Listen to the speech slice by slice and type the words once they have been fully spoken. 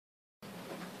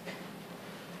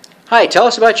Hi, tell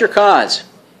us about your cause.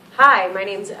 Hi, my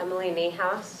name's Emily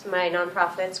Niehaus. My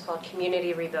nonprofit's called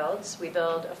Community Rebuilds. We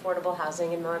build affordable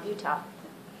housing in Moab, Utah.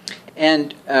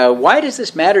 And why does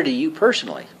this matter to you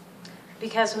personally?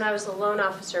 Because when I was a loan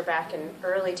officer back in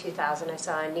early 2000, I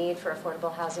saw a need for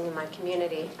affordable housing in my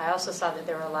community. I also saw that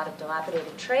there were a lot of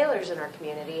dilapidated trailers in our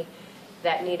community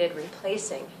that needed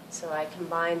replacing. So I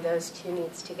combined those two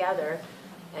needs together,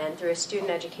 and through a student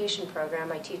education program,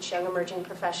 I teach young emerging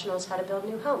professionals how to build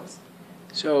new homes.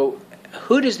 So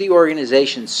who does the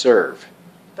organization serve?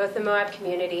 Both the Moab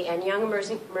community and young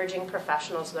emerging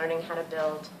professionals learning how to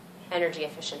build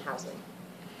energy-efficient housing.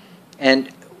 And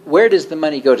where does the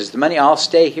money go? Does the money all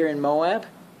stay here in Moab?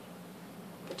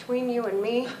 Between you and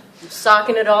me, I'm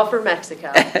socking it all for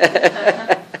Mexico.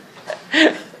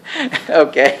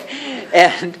 Okay.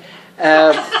 And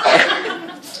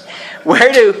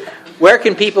where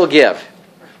can people give?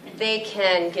 They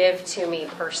can give to me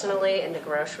personally in the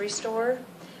grocery store.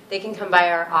 They can come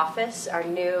by our office. Our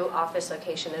new office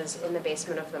location is in the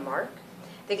basement of the Mark.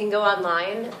 They can go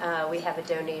online. We have a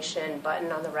donation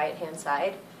button on the right-hand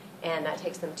side, and that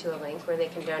takes them to a link where they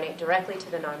can donate directly to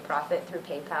the nonprofit through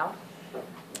PayPal.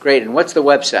 Great. And what's the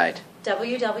website?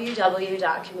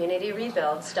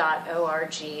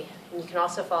 www.communityrebuilds.org. And you can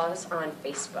also follow us on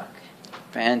Facebook.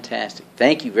 Fantastic.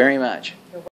 Thank you very much.